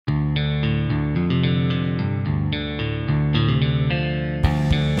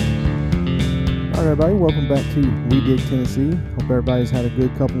everybody. Welcome back to We Dig Tennessee. Hope everybody's had a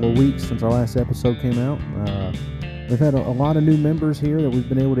good couple of weeks since our last episode came out. We've had a lot of new members here that we've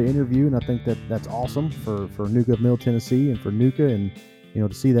been able to interview, and I think that's awesome for Nuka of Middle Tennessee and for Nuka, and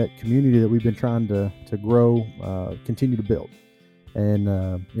to see that community that we've been trying to grow, continue to build. And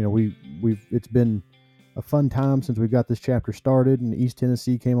it's been a fun time since we've got this chapter started, and East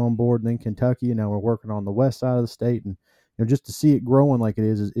Tennessee came on board, and then Kentucky, and now we're working on the west side of the state, and just to see it growing like it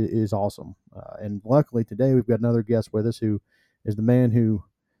is awesome. And luckily today we've got another guest with us who is the man who,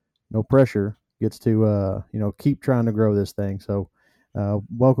 no pressure, gets to keep trying to grow this thing. So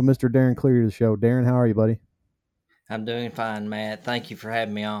welcome, Mr. Darren Cleary, to the show. Darren, how are you, buddy? I'm doing fine, Matt. Thank you for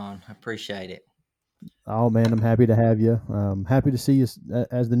having me on. I appreciate it. Oh man, I'm happy to have you. Happy to see you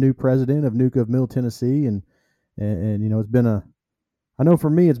as the new president of Nuka of Middle Tennessee, and it's been I know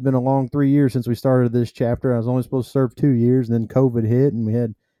for me, it's been a long 3 years since we started this chapter. I was only supposed to serve 2 years, and then COVID hit, and we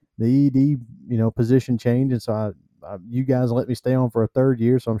had the ED, position change, and so you guys let me stay on for a third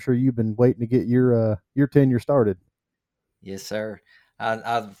year. So I'm sure you've been waiting to get your tenure started. Yes, sir.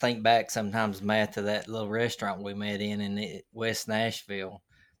 I think back sometimes, Matt, to that little restaurant we met in West Nashville.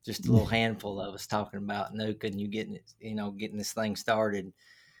 Just a little handful of us talking about Nuka and you getting it, getting this thing started.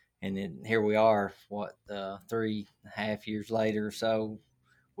 And then here we are, 3.5 years later or so,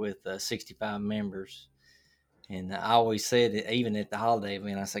 with 65 members. And I always said, even at the holiday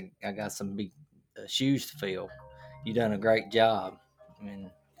event, I said, I got some big shoes to fill. You done a great job in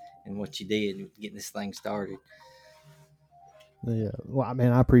what you did getting this thing started. Yeah, well, I mean,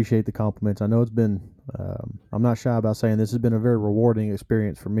 I appreciate the compliments. I know it's been, I'm not shy about saying this has been a very rewarding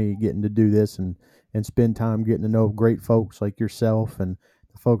experience for me getting to do this and spend time getting to know great folks like yourself and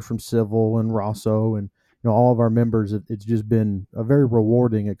the folks from Civil and Rosso and all of our members. It's just been a very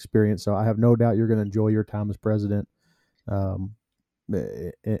rewarding experience. So I have no doubt you're going to enjoy your time as president. And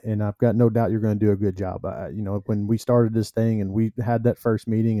I've got no doubt you're going to do a good job. When we started this thing and we had that first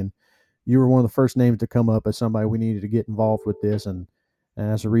meeting, and you were one of the first names to come up as somebody we needed to get involved with this, and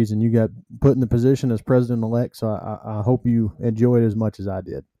that's the reason you got put in the position as president-elect. So I hope you enjoy it as much as I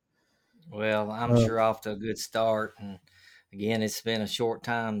did. Well, I'm sure off to a good start, and again, it's been a short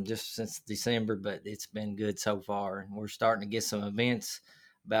time just since December, but it's been good so far, and we're starting to get some events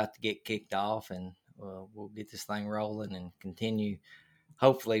about to get kicked off, and we'll get this thing rolling and continue,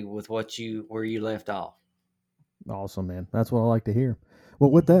 hopefully, with where you left off. Awesome, man. That's what I like to hear. Well,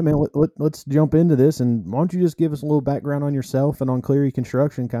 with that, man, let's jump into this. And why don't you just give us a little background on yourself and on Cleary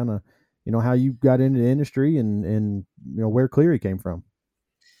Construction, kind of, how you got into the industry and where Cleary came from.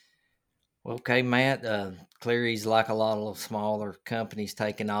 Okay, Matt. Cleary's like a lot of smaller companies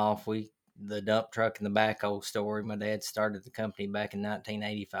taking off. The dump truck and the backhoe story. My dad started the company back in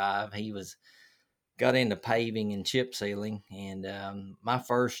 1985. He got into paving and chip sealing, and my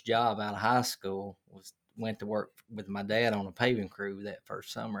first job out of high school went to work with my dad on a paving crew that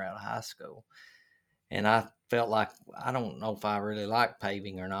first summer out of high school. And I felt like, I don't know if I really like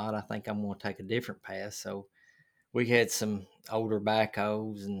paving or not. I think I'm going to take a different path. So we had some older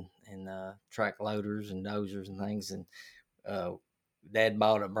backhoes and track loaders and dozers and things. And Dad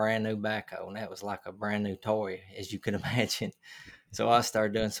bought a brand new backhoe, and that was like a brand new toy, as you can imagine. So I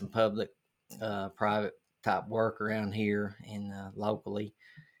started doing some public, private type work around here locally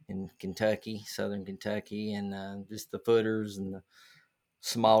in Kentucky, Southern Kentucky, and just the footers and the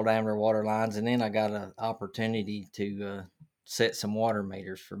small diameter water lines. And then I got an opportunity to set some water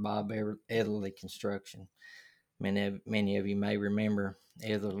meters for Bob Etherly Construction. Many of you may remember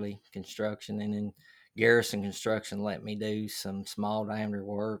Etherly Construction, and then Garrison Construction let me do some small diameter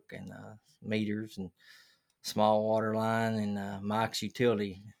work and meters and small water line, and Mike's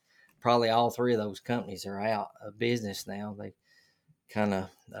Utility. Probably all three of those companies are out of business now. They kind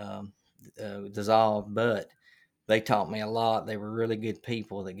of dissolved, but they taught me a lot. They were really good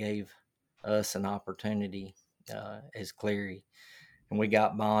people that gave us an opportunity as Cleary. And we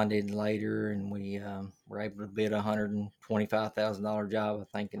got bonded later, and we were able to bid a $125,000 job,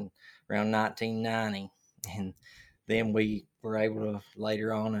 I think, in around 1990. And then we were able to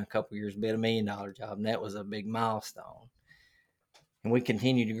later on, in a couple years, bid $1 million job, and that was a big milestone. And we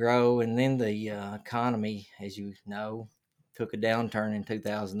continued to grow, and then the economy, as you know, took a downturn in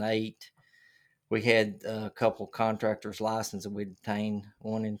 2008. We had a couple contractors licensed that we'd obtained,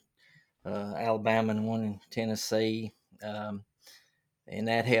 one in Alabama and one in Tennessee. And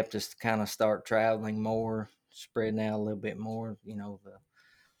that helped us to kind of start traveling more, spreading out a little bit more. The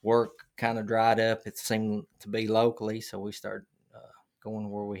work kind of dried up. It seemed to be locally, so we started going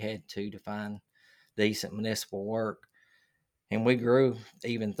where we had to find decent municipal work. And we grew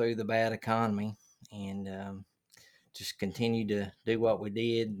even through the bad economy, and just continued to do what we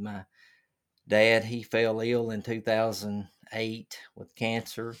did. My Dad, he fell ill in 2008 with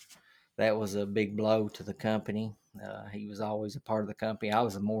cancer. That was a big blow to the company. He was always a part of the company. I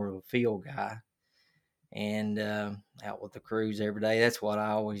was more of a field guy and out with the crews every day. That's what I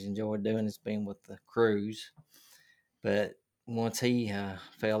always enjoyed doing, is being with the crews. But once he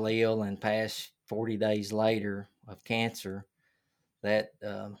fell ill and passed 40 days later of cancer, that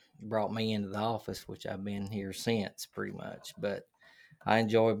brought me into the office, which I've been here since pretty much. But I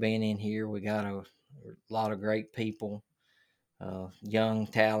enjoy being in here. We got a lot of great people, young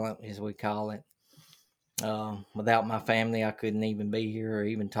talent, as we call it. Without my family, I couldn't even be here or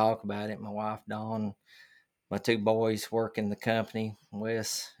even talk about it. My wife, Dawn, my two boys work in the company,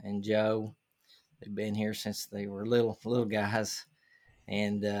 Wes and Joe. They've been here since they were little guys,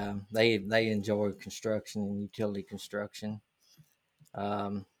 and they enjoy construction and utility construction.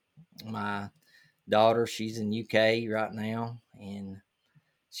 Um, my daughter, she's in UK right now, and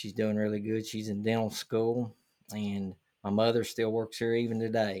she's doing really good. She's in dental school, and my mother still works here even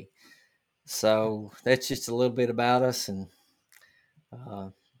today. So that's just a little bit about us, and uh,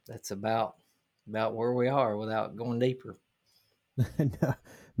 that's about where we are without going deeper.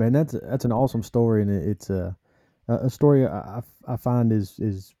 Man, that's an awesome story, and it's a story I find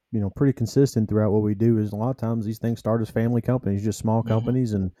is pretty consistent throughout what we do. Is a lot of times these things start as family companies, just small Mm-hmm.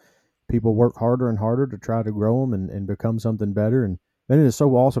 companies, and people work harder and harder to try to grow them and become something better. And man, it is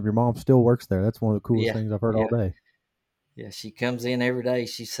so awesome. Your mom still works there. That's one of the coolest Yeah, things I've heard all yeah, day. yeah. She comes in every day.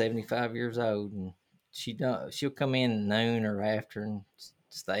 She's 75 years old, and she'll come in noon or after and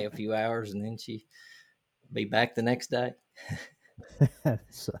stay a few hours, and then she be back the next day.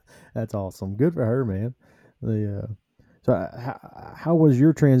 that's, that's awesome. Good for her, man. The how was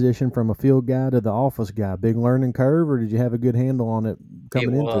your transition from a field guy to the office guy? Big learning curve, or did you have a good handle on it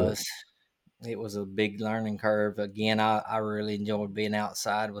It coming into it? was. It was a big learning curve. Again, I really enjoyed being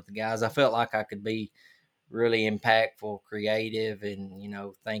outside with the guys. I felt like I could be really impactful, creative,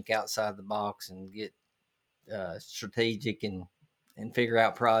 and think outside the box and get strategic and figure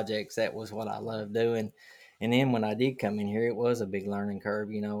out projects. That was what I loved doing. And then when I did come in here, it was a big learning curve.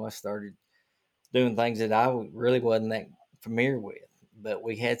 I started doing things that I really wasn't that familiar with, but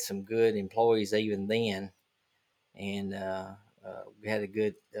we had some good employees even then, and we had a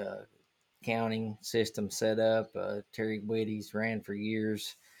good accounting system set up. Terry Whitty's ran for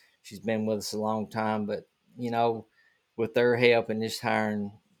years. She's been with us a long time, but you know, with their help and just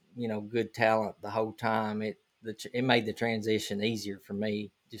hiring, good talent the whole time, it made the transition easier for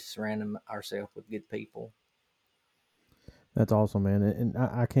me. Just surrounding ourselves with good people. That's awesome, man. And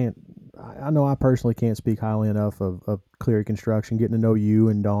I can't, I know I personally can't speak highly enough of Cleary Construction, getting to know you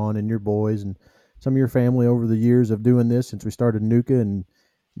and Dawn and your boys and some of your family over the years of doing this since we started Nuka and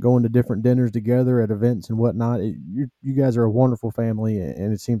going to different dinners together at events and whatnot. You guys are a wonderful family,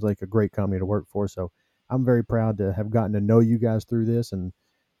 and it seems like a great company to work for. So I'm very proud to have gotten to know you guys through this. And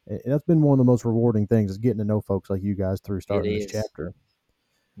that's been one of the most rewarding things is getting to know folks like you guys through It starting this is. chapter.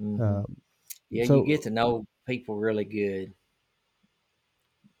 Mm-hmm. Um, Yeah, you get so to know people really good.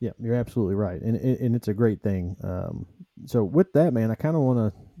 Yeah, you're absolutely right, and it's a great thing. So with that, man, I kind of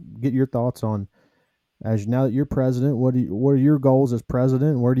want to get your thoughts on as now that you're president. What are your goals as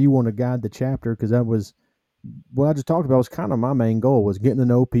president? And where do you want to guide the chapter? Because that was what I just talked about. Was kind of my main goal was getting to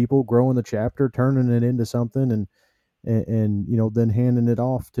know people, growing the chapter, turning it into something, and then handing it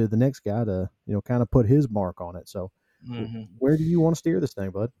off to the next guy to kind of put his mark on it. So Mm-hmm. where do you want to steer this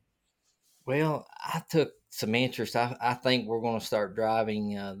thing, bud? Well, I took some interest. I think we're going to start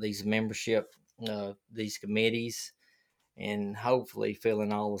driving these membership, these committees, and hopefully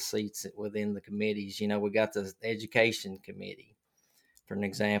filling all the seats within the committees. We got the education committee, for an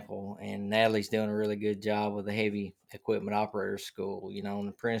example, and Natalie's doing a really good job with the heavy equipment operator school, and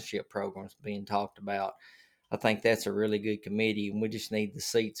the apprenticeship programs being talked about. I think that's a really good committee, and we just need the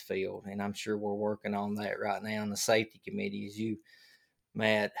seats filled. And I'm sure we're working on that right now. And the safety committee, as you,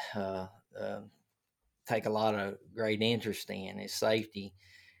 Matt, uh, take a lot of great interest in is safety,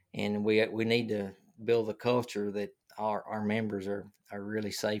 and we need to build a culture that our members are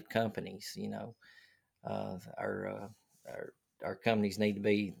really safe companies. Our our companies need to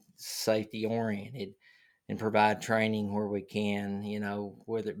be safety oriented and provide training where we can.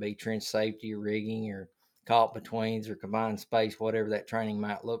 Whether it be trench safety or rigging or caught betweens or confined space, whatever that training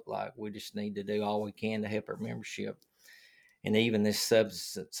might look like. We just need to do all we can to help our membership, and even this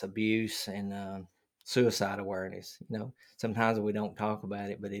substance abuse and suicide awareness. Sometimes we don't talk about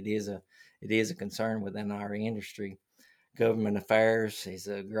it, but it is a concern within our industry. Government affairs is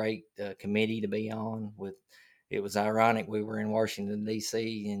a great committee to be on. It was ironic we were in Washington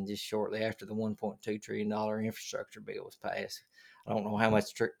D.C. and just shortly after the $1.2 trillion infrastructure bill was passed, I don't know how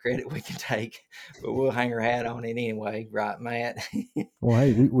much credit we can take, but we'll hang our hat on it anyway, right, Matt? Well,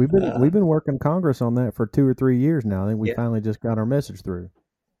 hey, we've been working Congress on that for 2 or 3 years now. I think we Yeah, finally just got our message through.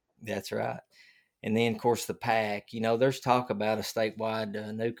 that's right. And then, of course, the pack. There's talk about a statewide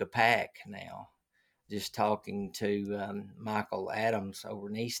NUCA pack now. Just talking to Michael Adams over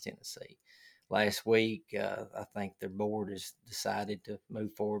in East Tennessee last week. I think their board has decided to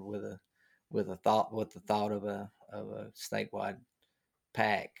move forward with the thought of a statewide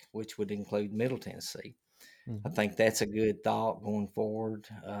pack, which would include Middle Tennessee. I Mm-hmm. think that's a good thought going forward.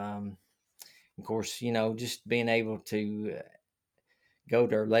 Of course, just being able to go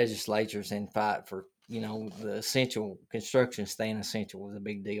to our legislatures and fight for, the essential construction staying essential was a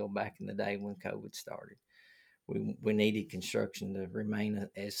big deal back in the day when COVID started. We needed construction to remain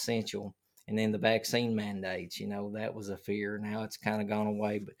essential. And then the vaccine mandates, that was a fear. Now it's kind of gone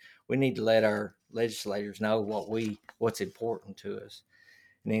away, but we need to let our legislators know what's important to us.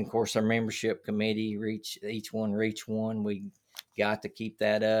 And then, of course, our membership committee reach one. We got to keep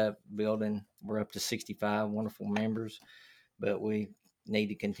that up, building. We're up to 65 wonderful members, but we need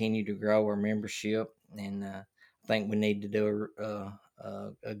to continue to grow our membership. And I think we need to do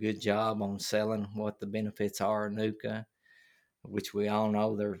a good job on selling what the benefits are of NUCA, which we all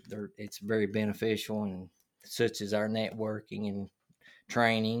know it's very beneficial, and such as our networking and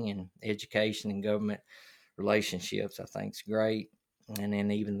training and education and government relationships. I think it's great. And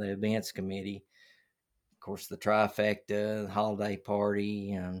then even the events committee, of course, the trifecta, the holiday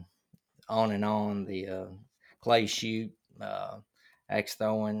party, on and on, the clay shoot, axe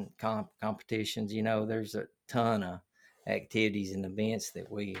throwing competitions. There's a ton of activities and events that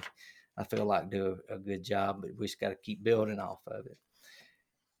I feel like do a good job, but we just got to keep building off of it.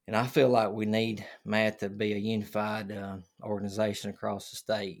 And I feel like we need, Matt, to be a unified organization across the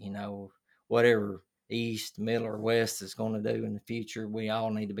state. Whatever East, Middle, or West is going to do in the future, we all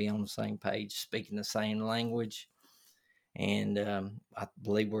need to be on the same page, speaking the same language. And I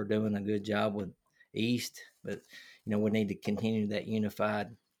believe we're doing a good job with East, but we need to continue that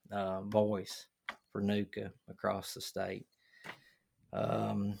unified voice for NUCA across the state.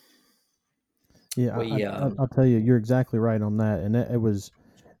 Yeah, We I'll tell you, you're exactly right on that. And it was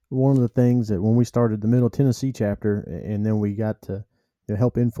one of the things that when we started the Middle Tennessee chapter, and then we got to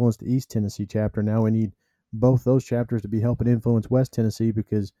help influence the East Tennessee chapter. Now we need both those chapters to be helping influence West Tennessee,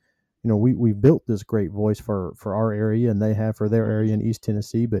 because we built this great voice for our area, and they have for their area in East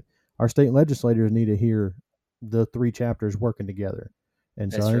Tennessee. But our state legislators need to hear the three chapters working together.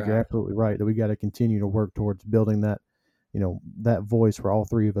 And so I That's think you're right. absolutely right that we got to continue to work towards building that, that voice where all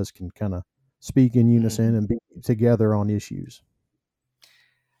three of us can kind of speak in unison and be together on issues.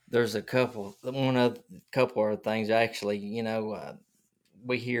 There's a couple other things actually.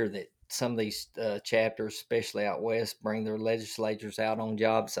 We hear that some of these chapters, especially out west, bring their legislators out on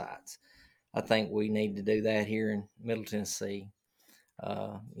job sites. I think we need to do that here in Middle Tennessee.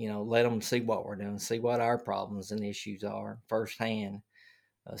 Let them see what we're doing, see what our problems and issues are firsthand.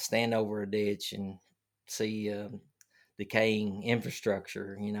 Stand over a ditch and see decaying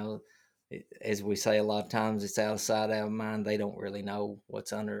infrastructure. As we say a lot of times, it's out of sight, out of mind. They don't really know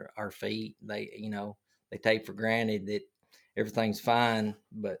what's under our feet. They take for granted that everything's fine,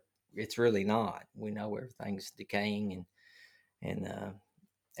 but it's really not. We know everything's decaying and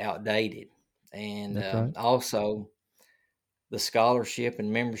outdated. And That's right. also the scholarship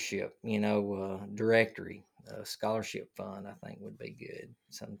and membership, directory, scholarship fund, I think would be good.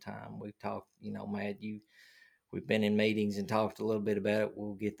 Sometime we've talked, Matt, we've been in meetings and talked a little bit about it.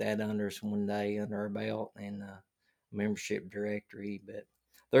 We'll get that under us one day under our belt, and membership directory. But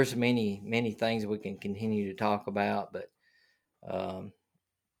there's many things we can continue to talk about. But um,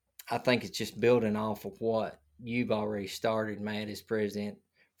 I think it's just building off of what you've already started, Matt, as president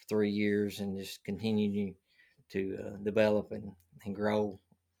for 3 years, and just continuing to develop and grow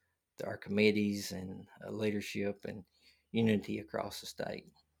our committees and leadership and unity across the state.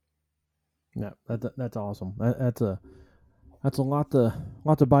 Yeah, that's awesome. That's a lot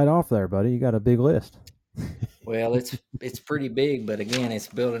to bite off there, buddy. You got a big list. Well, it's pretty big, but again, it's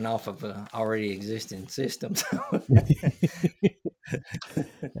building off of already existing systems.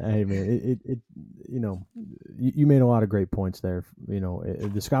 Hey man, it you made a lot of great points there.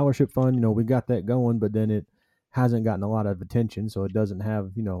 The scholarship fund, we got that going, but then it hasn't gotten a lot of attention, so it doesn't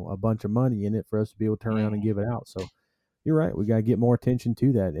have a bunch of money in it for us to be able to turn around and give it out. So you're right, we got to get more attention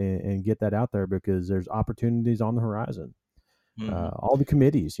to that and get that out there, because there's opportunities on the horizon. All the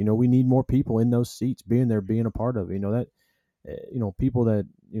committees, we need more people in those seats, being there, being a part of it. That people that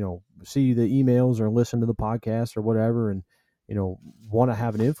see the emails or listen to the podcast or whatever, and want to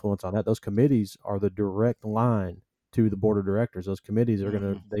have an influence on that. Those committees are the direct line to the board of directors. Those committees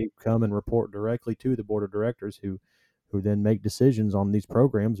are they come and report directly to the board of directors, who then make decisions on these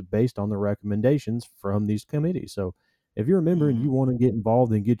programs based on the recommendations from these committees. So if you're a member and you want to get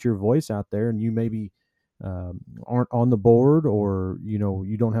involved and get your voice out there, and you maybe aren't on the board, or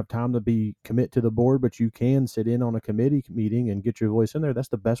you don't have time to commit to the board, but you can sit in on a committee meeting and get your voice in there, that's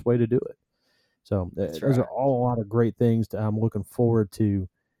the best way to do it. So those are all a lot of great things. I'm looking forward to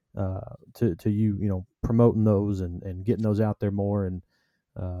you promoting those and getting those out there more. And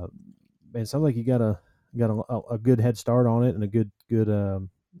it sounds like you got a good head start on it, and a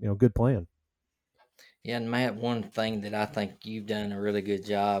good plan. Yeah, and Matt, one thing that I think you've done a really good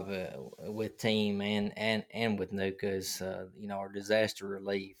job with team and with NUCA is our disaster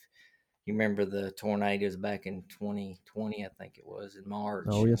relief. You remember the tornadoes back in 2020, I think it was, in March.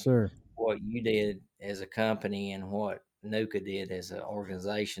 Oh, yes, sir. What you did as a company and what NUCA did as an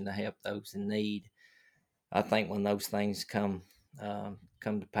organization to help those in need. I think when those things come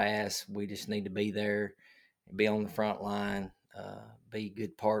to pass, we just need to be there, be on the front line, be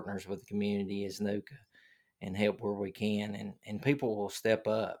good partners with the community as NUCA, and help where we can. And people will step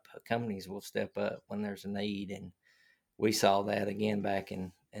up. Companies will step up when there's a need. And we saw that again back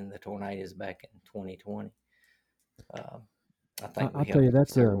in the tornadoes back in 2020. I think I'll tell you,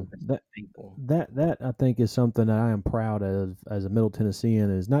 that's people. That I think is something that I am proud of as a Middle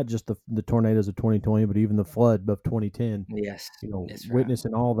Tennessean, is not just the tornadoes of 2020, but even the flood of 2010. Yes, that's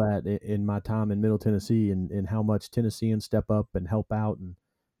witnessing all that in my time in Middle Tennessee, and how much Tennesseans step up and help out, and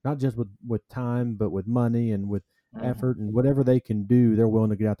not just with time, but with money and with effort, and whatever they can do, they're willing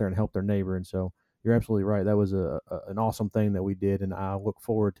to get out there and help their neighbor. And so you're absolutely right. That was an awesome thing that we did, and I look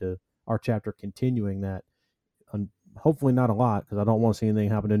forward to our chapter continuing that. Hopefully not a lot, because I don't want to see anything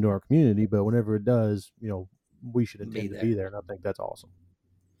happen into our community, but whenever it does, we should intend to be there, and I think that's awesome.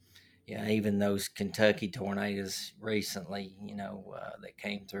 Yeah, even those Kentucky tornadoes recently, that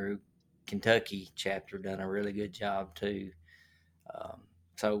came through, Kentucky chapter done a really good job too.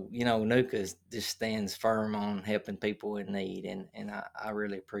 So NUCA just stands firm on helping people in need, and I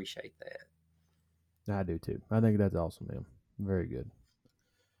really appreciate that. I do too. I think that's awesome, man. Very good.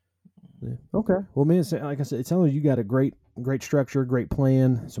 Yeah. Okay. Well, man, like I said, it sounds like you got a great structure, great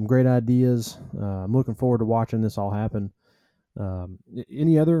plan, some great ideas. I'm looking forward to watching this all happen.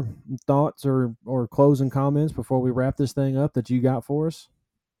 Any other thoughts or closing comments before we wrap this thing up that you got for us?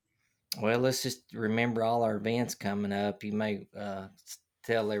 Well, let's just remember all our events coming up. You may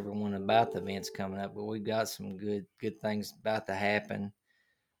tell everyone about the events coming up, but we've got some good things about to happen.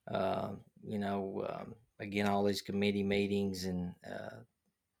 Again, all these committee meetings and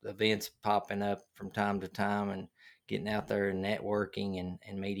events popping up from time to time, and getting out there and networking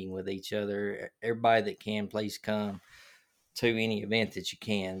and meeting with each other. Everybody that can, please come to any event that you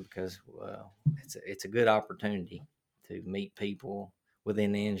can, because it's a good opportunity to meet people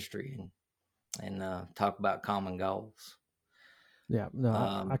within the industry and talk about common goals. Yeah, no,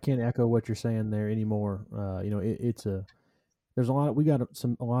 I can't echo what you're saying there anymore. There's we got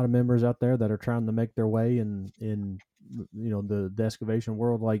a lot of members out there that are trying to make their way in the excavation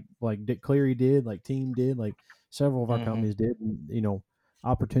world, like Dick Cleary did, like Team did, like several of our companies did, and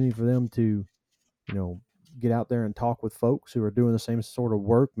opportunity for them to get out there and talk with folks who are doing the same sort of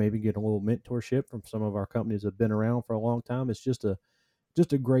work, maybe get a little mentorship from some of our companies that have been around for a long time. It's just a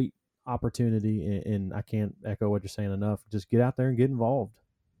great opportunity, and I can't echo what you're saying enough. Just get out there and get involved.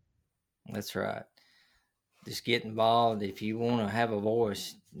 That's right. Just get involved. If you want to have a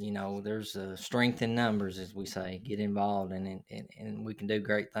voice, there's a strength in numbers, as we say. Get involved, and we can do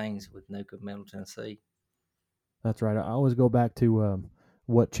great things with NUCA Middle Tennessee. That's right. I always go back to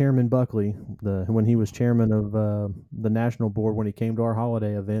what Chairman Buckley, when he was chairman of the national board, when he came to our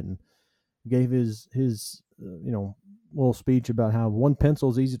holiday event and gave his little speech about how one pencil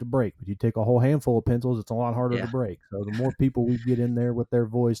is easy to break, but you take a whole handful of pencils, it's a lot harder to break. So the more people we get in there with their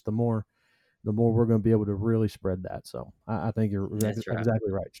voice, the more we're going to be able to really spread that. So I think you're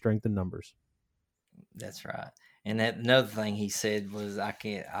exactly right. Strength in numbers. That's right. And another thing he said was, I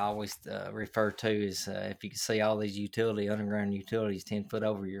always refer to is, if you can see all these underground utilities 10 foot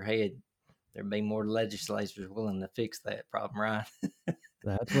over your head, there'd be more legislators willing to fix that problem, right?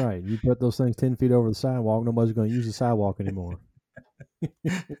 That's right. You put those things 10 feet over the sidewalk, nobody's going to use the sidewalk anymore.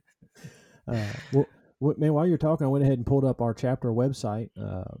 Man, while you're talking, I went ahead and pulled up our chapter website.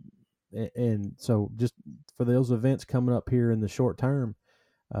 And so just for those events coming up here in the short term,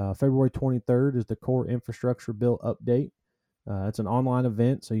 February 23rd is the Core Infrastructure Bill Update. It's an online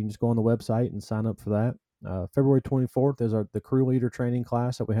event, so you can just go on the website and sign up for that. February 24th is the crew leader training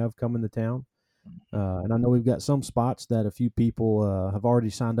class that we have coming to town. And I know we've got some spots that a few people have already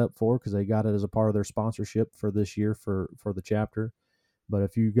signed up for because they got it as a part of their sponsorship for this year for the chapter. But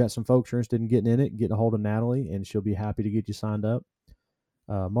if you got some folks who are interested in getting in it, get a hold of Natalie, and she'll be happy to get you signed up.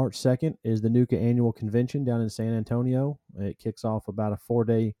 March 2nd is the NUCA annual convention down in San Antonio. It kicks off about a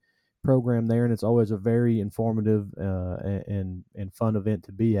 4-day program there, and it's always a very informative and fun event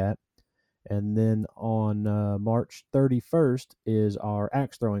to be at. And then on March 31st is our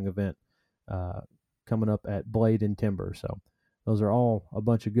axe throwing event coming up at Blade and Timber. So those are all a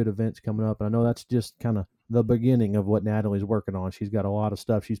bunch of good events coming up. And I know that's just kind of the beginning of what Natalie's working on. She's got a lot of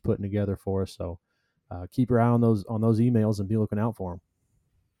stuff she's putting together for us. So keep your eye on those emails and be looking out for them.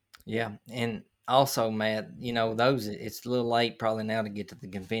 Yeah, and also, Matt, those, it's a little late probably now to get to the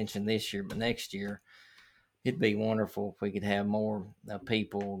convention this year, but next year it'd be wonderful if we could have more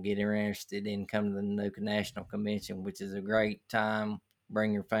people get interested in coming to the NUCA National Convention, which is a great time.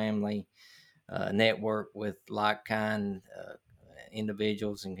 Bring your family, network with like-kind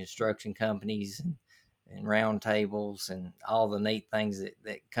individuals and construction companies and round tables and all the neat things that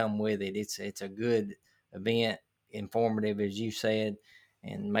come with it. It's a good event, informative, as you said,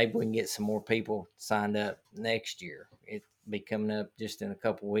 and maybe we can get some more people signed up next year. It'll be coming up just in a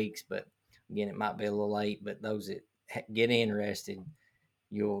couple of weeks, but again, it might be a little late. But those that get interested,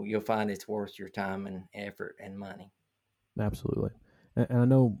 you'll find it's worth your time and effort and money. Absolutely. And I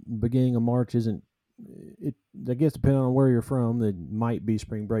know beginning of March isn't it. I guess depending on where you're from, it might be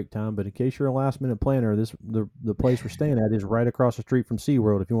spring break time. But in case you're a last minute planner, the place we're staying at is right across the street from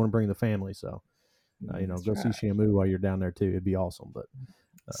SeaWorld if you want to bring the family. So go see Shamu while you're down there too. It'd be awesome. But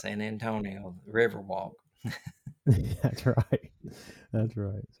San Antonio Riverwalk. That's right. That's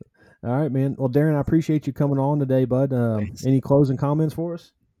right. So, all right, man. Well, Darren, I appreciate you coming on today, bud. Any closing comments for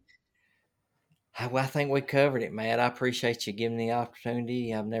us? Well, I think we covered it, Matt. I appreciate you giving me the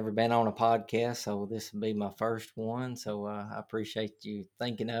opportunity. I've never been on a podcast, so this will be my first one. So I appreciate you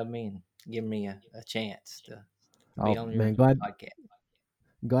thinking of me and giving me a chance to be on your podcast.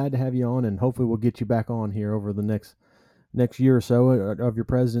 Glad to have you on, and hopefully we'll get you back on here over the next year or so of your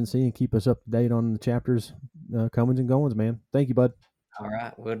presidency and keep us up to date on the chapters comings and goings, man. Thank you, bud. All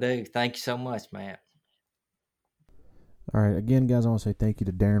right, will do. Thank you so much, Matt. All right, again, guys, I want to say thank you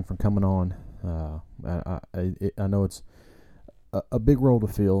to Darren for coming on. I know it's a big role to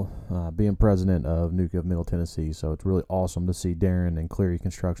fill being president of NUCA of Middle Tennessee, so it's really awesome to see Darren and Cleary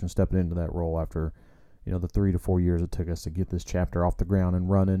Construction stepping into that role after the 3 to 4 years it took us to get this chapter off the ground and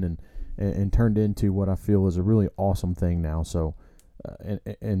running and turned into what I feel is a really awesome thing now. So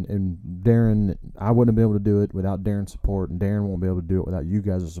and Darren, I wouldn't have been able to do it without Darren's support, and Darren won't be able to do it without you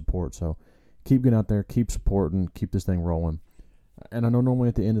guys' support. So keep getting out there, keep supporting, keep this thing rolling. And I know normally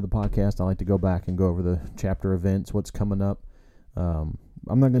at the end of the podcast I like to go back and go over the chapter events, what's coming up. I'm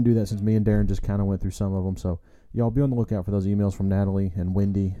not going to do that since me and Darren just kind of went through some of them. So y'all be on the lookout for those emails from Natalie and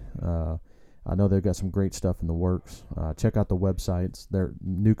Wendy. I know they've got some great stuff in the works. Check out the websites. They're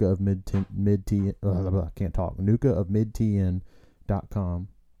NUCA of NUCA-of-MidTN.com.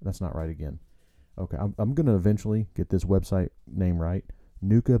 That's not right again. Okay, I'm going to eventually get this website name right.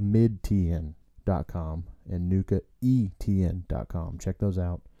 NUCA-MidTN.com and NUCA-ETN.com. Check those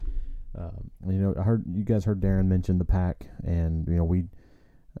out. I heard you guys heard Darren mention the PAC, and we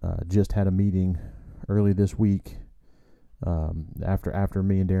just had a meeting early this week. After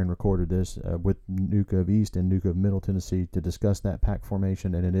me and Darren recorded this with NUCA of East and NUCA of Middle Tennessee to discuss that PAC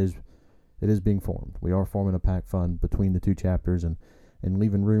formation, and it is being formed. We are forming a PAC fund between the two chapters and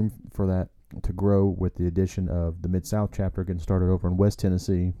leaving room for that to grow with the addition of the Mid-South chapter getting started over in West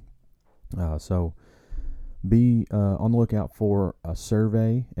Tennessee. So be on the lookout for a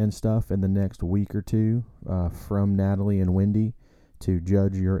survey and stuff in the next week or two from Natalie and Wendy to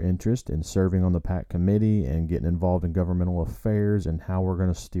judge your interest in serving on the PAC committee and getting involved in governmental affairs and how we're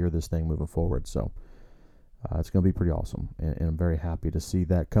going to steer this thing moving forward. So it's going to be pretty awesome, and I'm very happy to see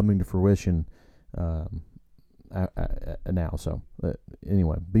that coming to fruition now. So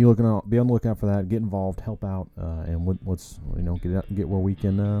anyway, be on the lookout for that. Get involved, help out, and let's get where we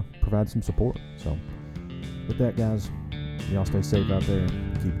can provide some support. So with that, guys, y'all stay safe out there.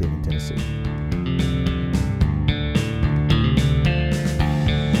 Keep digging Tennessee.